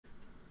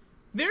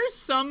There's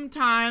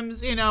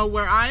sometimes, you know,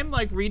 where I'm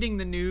like reading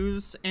the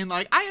news and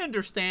like I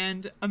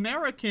understand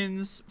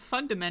Americans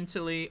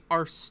fundamentally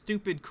are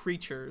stupid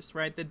creatures,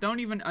 right? That don't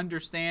even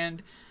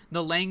understand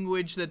the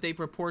language that they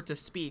purport to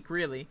speak,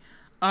 really.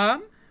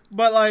 But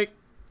like,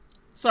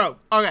 so,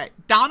 okay,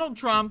 Donald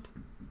Trump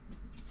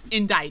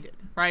indicted,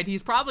 right?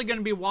 He's probably going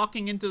to be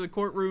walking into the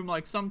courtroom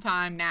like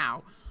sometime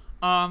now,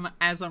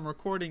 as I'm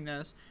recording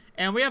this.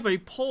 And we have a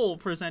poll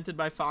presented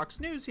by Fox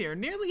News here.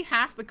 Nearly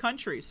half the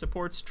country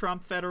supports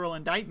Trump federal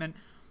indictment,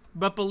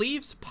 but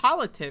believes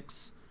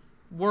politics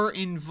were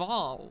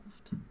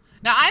involved.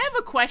 Now, I have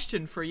a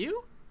question for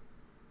you.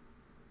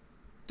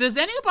 Does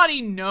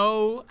anybody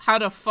know how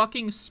to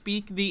fucking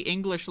speak the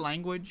English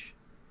language?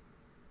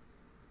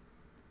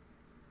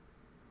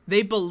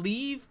 They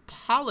believe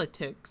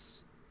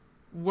politics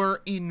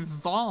were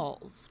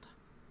involved.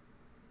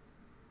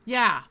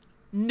 Yeah.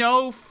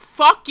 No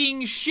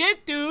fucking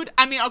shit, dude.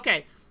 I mean,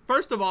 okay,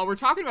 first of all, we're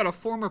talking about a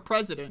former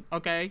president,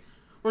 okay?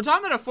 We're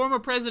talking about a former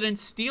president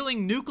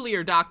stealing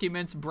nuclear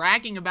documents,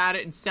 bragging about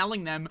it, and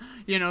selling them,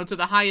 you know, to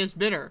the highest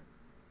bidder.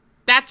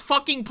 That's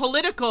fucking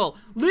political.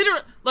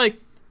 Literally, like,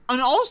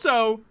 and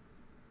also,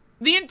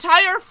 the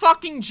entire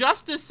fucking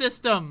justice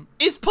system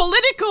is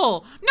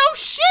political. No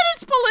shit,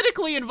 it's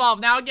politically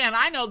involved. Now, again,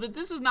 I know that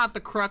this is not the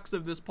crux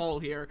of this poll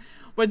here,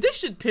 but this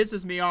shit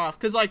pisses me off.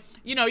 Because, like,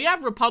 you know, you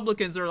have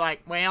Republicans that are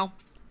like, well,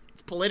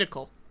 it's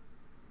political.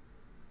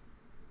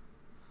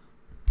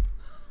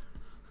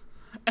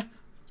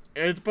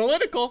 It's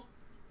political.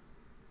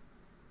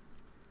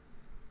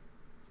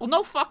 Well,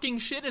 no fucking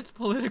shit, it's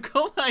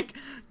political. Like,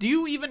 do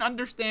you even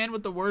understand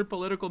what the word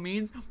political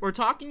means? We're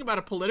talking about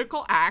a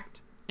political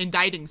act.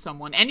 Indicting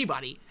someone,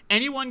 anybody,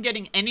 anyone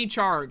getting any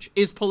charge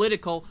is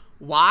political.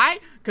 Why?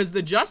 Because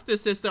the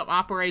justice system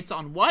operates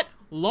on what?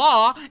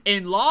 Law.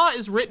 And law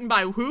is written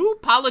by who?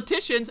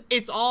 Politicians.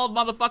 It's all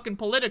motherfucking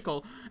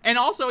political. And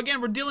also,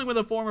 again, we're dealing with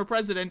a former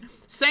president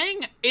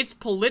saying it's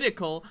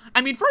political.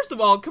 I mean, first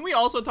of all, can we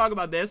also talk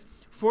about this?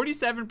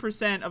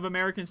 47% of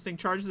Americans think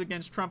charges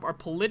against Trump are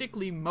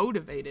politically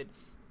motivated.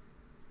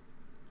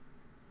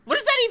 What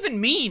does that even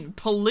mean?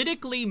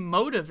 Politically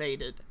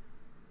motivated.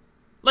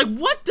 Like,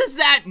 what does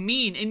that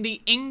mean in the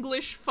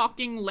English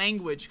fucking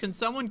language? Can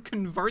someone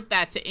convert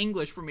that to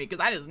English for me? Because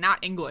that is not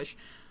English.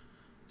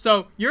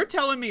 So, you're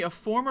telling me a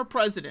former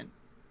president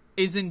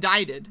is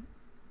indicted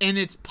and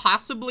it's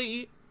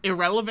possibly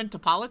irrelevant to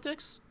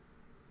politics?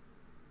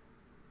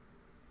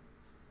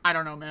 I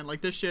don't know, man.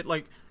 Like, this shit,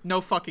 like,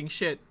 no fucking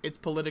shit. It's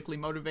politically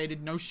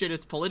motivated. No shit,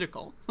 it's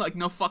political. Like,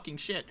 no fucking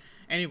shit.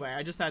 Anyway,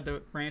 I just had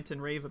to rant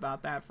and rave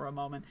about that for a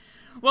moment.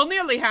 Well,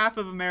 nearly half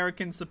of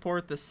Americans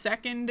support the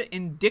second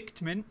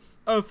indictment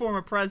of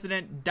former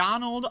President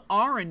Donald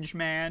Orange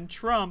Man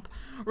Trump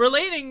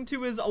relating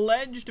to his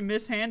alleged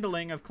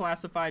mishandling of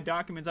classified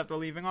documents after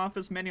leaving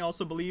office. Many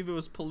also believe it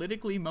was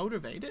politically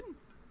motivated.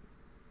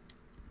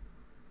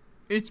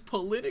 It's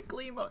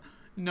politically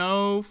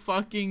no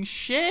fucking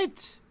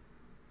shit.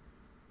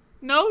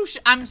 No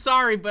I'm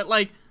sorry, but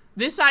like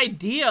this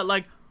idea,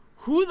 like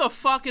who the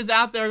fuck is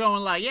out there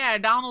going like, yeah,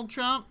 Donald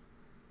Trump,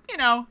 you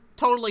know,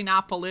 totally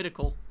not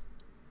political.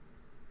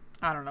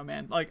 I don't know,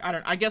 man. Like,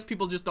 I guess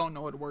people just don't know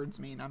what words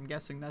mean. I'm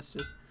guessing that's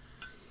just...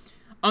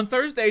 On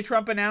Thursday,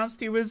 Trump announced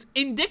he was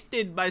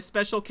indicted by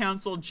special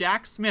counsel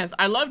Jack Smith.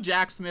 I love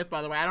Jack Smith,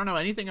 by the way. I don't know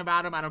anything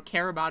about him. I don't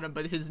care about him,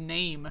 but his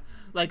name,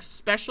 like,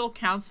 special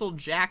counsel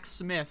Jack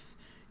Smith,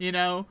 you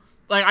know?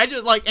 Like, I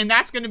just, like, and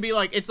that's going to be,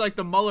 like, it's like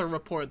the Mueller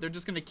report. They're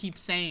just going to keep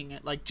saying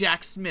it. Like,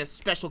 Jack Smith,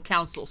 special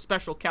counsel.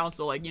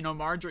 Like, you know,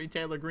 Marjorie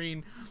Taylor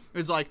Greene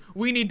is like,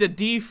 we need to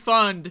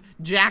defund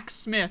Jack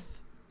Smith.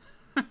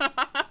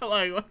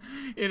 Like,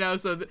 you know,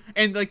 so,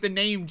 and, like, the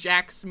name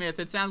Jack Smith,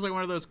 it sounds like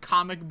one of those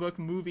comic book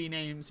movie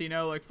names, you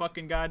know, like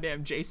fucking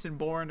goddamn Jason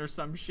Bourne or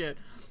some shit.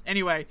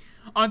 Anyway,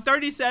 on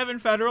 37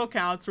 federal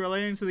counts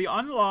relating to the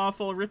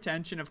unlawful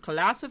retention of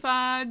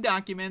classified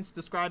documents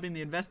describing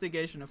the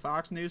investigation of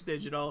Fox News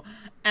Digital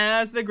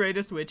as the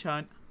greatest witch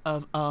hunt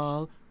of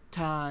all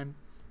time.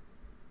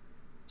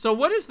 So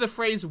what is the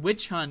phrase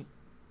witch hunt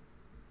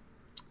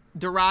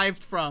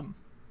derived from?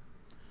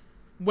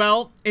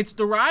 Well, it's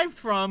derived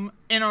from,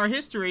 in our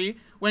history,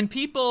 when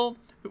people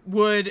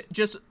would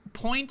just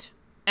point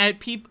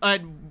at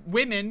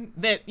women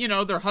that, you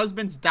know, their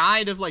husbands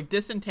died of, like,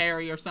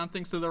 dysentery or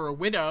something, so they're a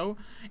widow,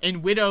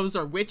 and widows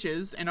are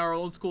witches in our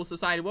old school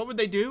society. What would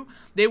they do?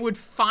 They would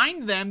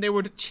find them, they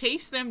would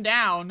chase them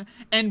down,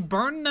 and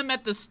burn them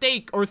at the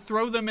stake or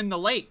throw them in the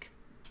lake.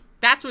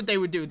 That's what they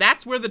would do.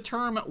 That's where the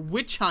term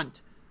witch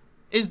hunt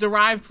is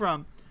derived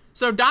from.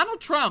 So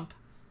Donald Trump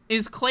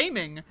is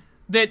claiming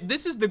that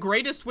this is the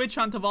greatest witch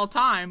hunt of all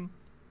time.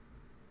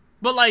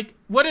 But, like,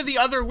 what are the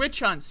other witch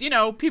hunts? You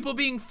know, people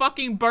being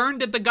fucking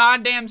burned at the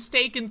goddamn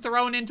stake and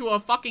thrown into a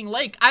fucking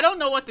lake. I don't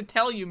know what to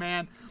tell you,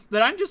 man.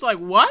 That I'm just like,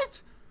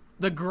 what?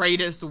 the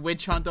greatest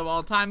witch hunt of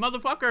all time.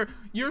 Motherfucker,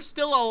 you're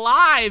still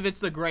alive. It's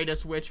the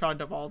greatest witch hunt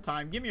of all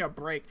time. Give me a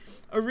break.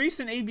 A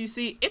recent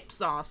ABC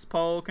Ipsos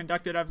poll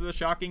conducted after the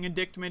shocking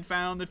indictment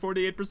found that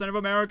 48% of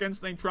Americans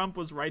think Trump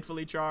was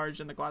rightfully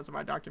charged in the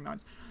classified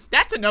documents.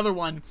 That's another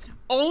one.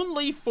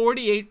 Only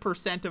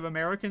 48% of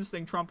Americans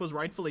think Trump was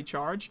rightfully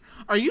charged?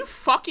 Are you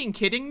fucking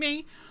kidding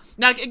me?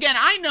 Now, again,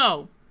 I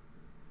know,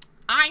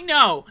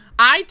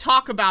 I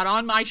talk about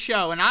on my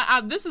show,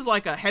 and this is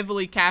like a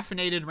heavily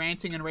caffeinated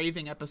ranting and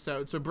raving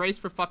episode, so brace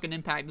for fucking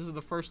impact. This is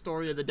the first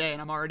story of the day,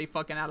 and I'm already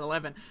fucking at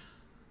 11.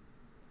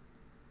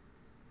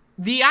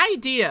 The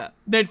idea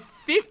that,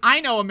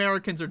 I know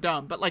Americans are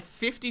dumb, but like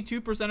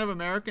 52% of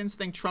Americans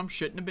think Trump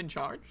shouldn't have been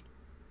charged?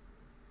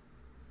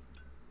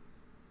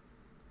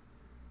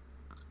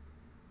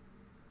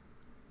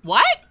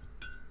 What?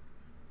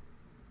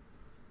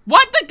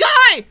 What? The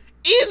guy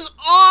is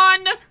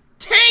on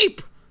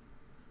tape!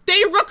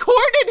 They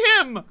recorded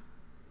him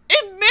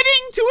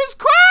admitting to his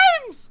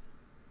crimes.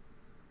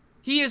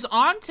 He is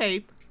on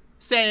tape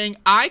saying,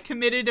 I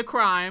committed a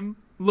crime.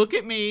 Look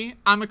at me.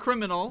 I'm a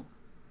criminal.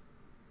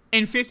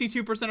 And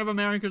 52% of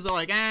Americans are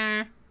like,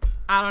 I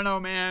don't know,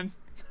 man.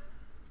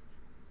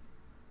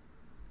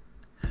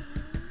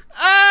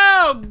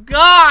 Oh,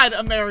 God.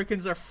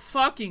 Americans are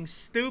fucking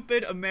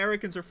stupid.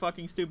 Americans are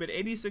fucking stupid.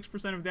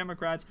 86% of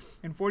Democrats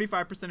and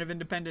 45% of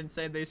independents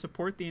say they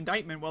support the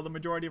indictment, while the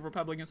majority of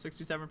Republicans,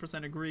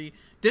 67%,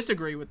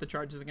 disagree with the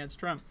charges against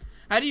Trump.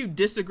 How do you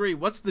disagree?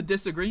 What's the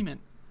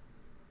disagreement?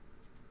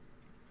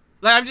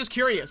 Like, I'm just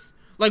curious.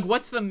 Like,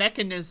 what's the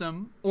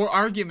mechanism or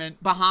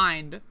argument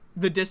behind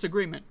the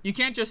disagreement? You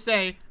can't just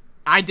say,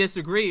 I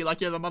disagree, like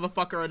you're the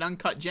motherfucker at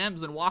Uncut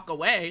Gems and walk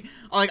away.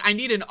 Like, I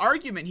need an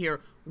argument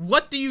here.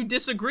 What do you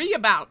disagree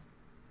about?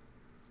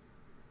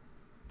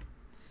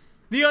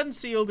 The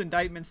unsealed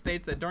indictment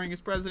states that during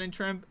his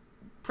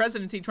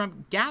presidency,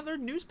 Trump gathered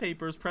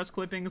newspapers, press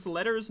clippings,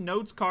 letters,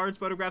 notes, cards,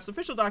 photographs,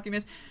 official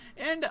documents,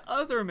 and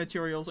other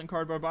materials and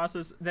cardboard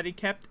boxes that he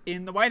kept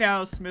in the White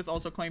House. Smith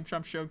also claimed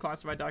Trump showed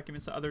classified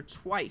documents to others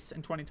twice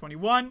in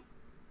 2021.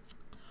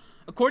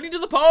 According to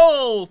the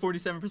poll,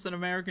 47% of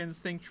Americans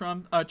think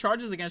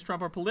charges against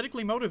Trump are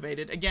politically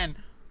motivated. Again,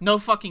 no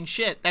fucking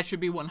shit. That should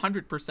be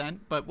 100%,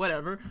 but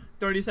whatever.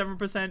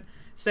 37%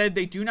 said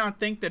they do not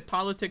think that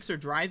politics are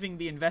driving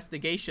the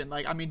investigation.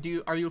 Like, I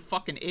mean, are you a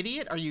fucking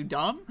idiot? Are you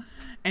dumb?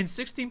 And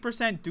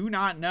 16% do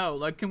not know.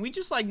 Like, can we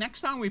just, like,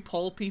 next time we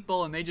poll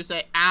people and they just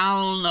say, I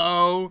don't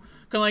know,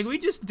 can, like, we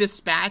just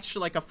dispatch,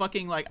 like, a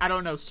fucking, like, I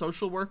don't know,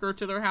 social worker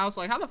to their house?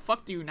 Like, how the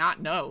fuck do you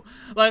not know?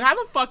 Like, how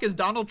the fuck has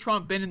Donald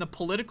Trump been in the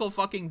political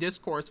fucking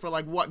discourse for,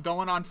 like, what,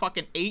 going on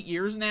fucking 8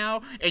 years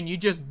now, and you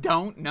just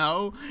don't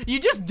know? You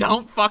just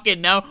don't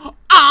fucking know.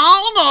 I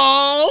don't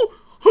know.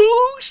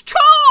 Who's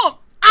Trump?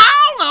 I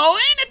don't know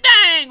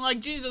anything. Like,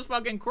 Jesus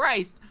fucking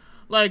Christ.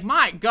 Like,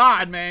 my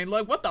God, man.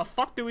 Like, what the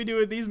fuck do we do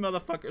with these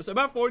motherfuckers?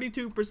 About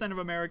 42% of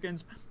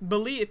Americans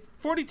believe...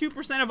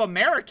 42% of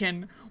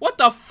American? What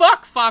the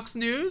fuck, Fox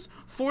News?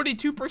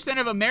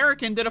 42% of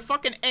American? Did a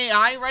fucking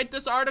AI write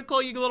this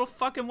article? You little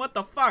fucking what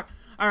the fuck?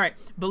 Alright.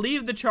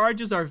 Believe the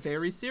charges are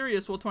very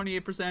serious. Well,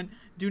 28%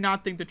 do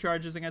not think the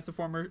charges against the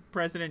former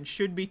president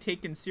should be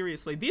taken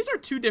seriously. These are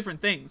two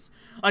different things.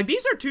 Like,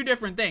 these are two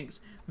different things.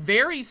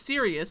 Very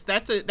serious.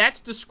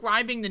 That's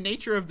describing the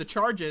nature of the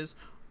charges.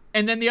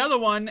 And then the other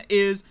one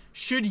is,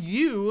 should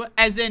you,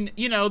 as in,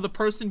 you know, the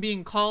person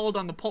being called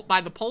on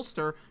by the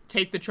pollster,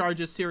 take the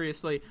charges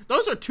seriously?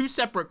 Those are two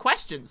separate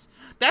questions.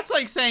 That's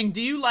like saying, do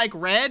you like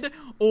red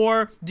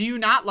or do you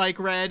not like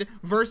red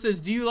versus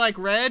do you like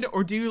red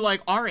or do you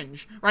like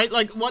orange, right?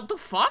 Like, what the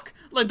fuck?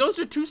 Like, those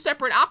are two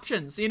separate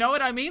options. You know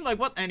what I mean? Like,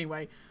 what?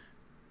 Anyway,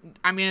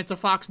 I mean, it's a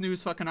Fox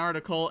News fucking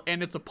article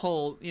and it's a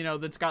poll, you know,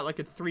 that's got like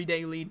a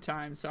 3-day lead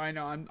time. So I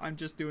know I'm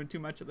just doing too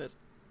much of this.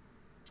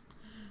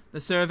 The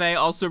survey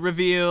also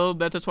revealed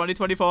that the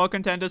 2024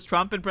 contenders,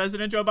 Trump and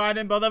President Joe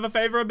Biden, both have a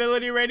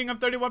favorability rating of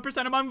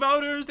 31% among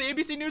voters. The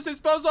ABC News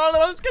exposed all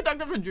of was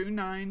conducted from June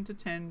 9 to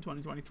 10,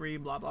 2023,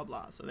 blah, blah,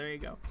 blah. So there you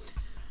go.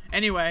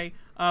 Anyway,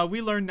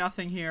 we learned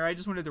nothing here. I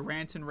just wanted to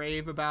rant and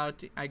rave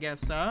about, I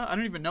guess, I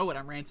don't even know what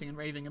I'm ranting and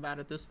raving about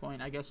at this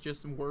point. I guess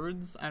just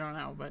words? I don't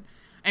know, but...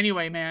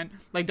 Anyway, man,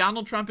 like,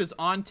 Donald Trump is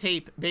on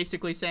tape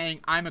basically saying,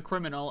 I'm a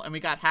criminal, and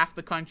we got half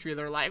the country,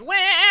 they're like,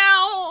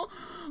 well,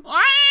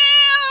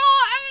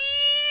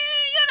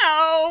 you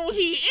know,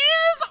 he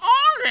is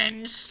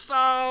orange,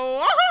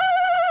 so,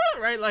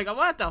 right, like,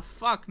 what the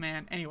fuck,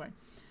 man? Anyway,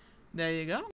 there you go.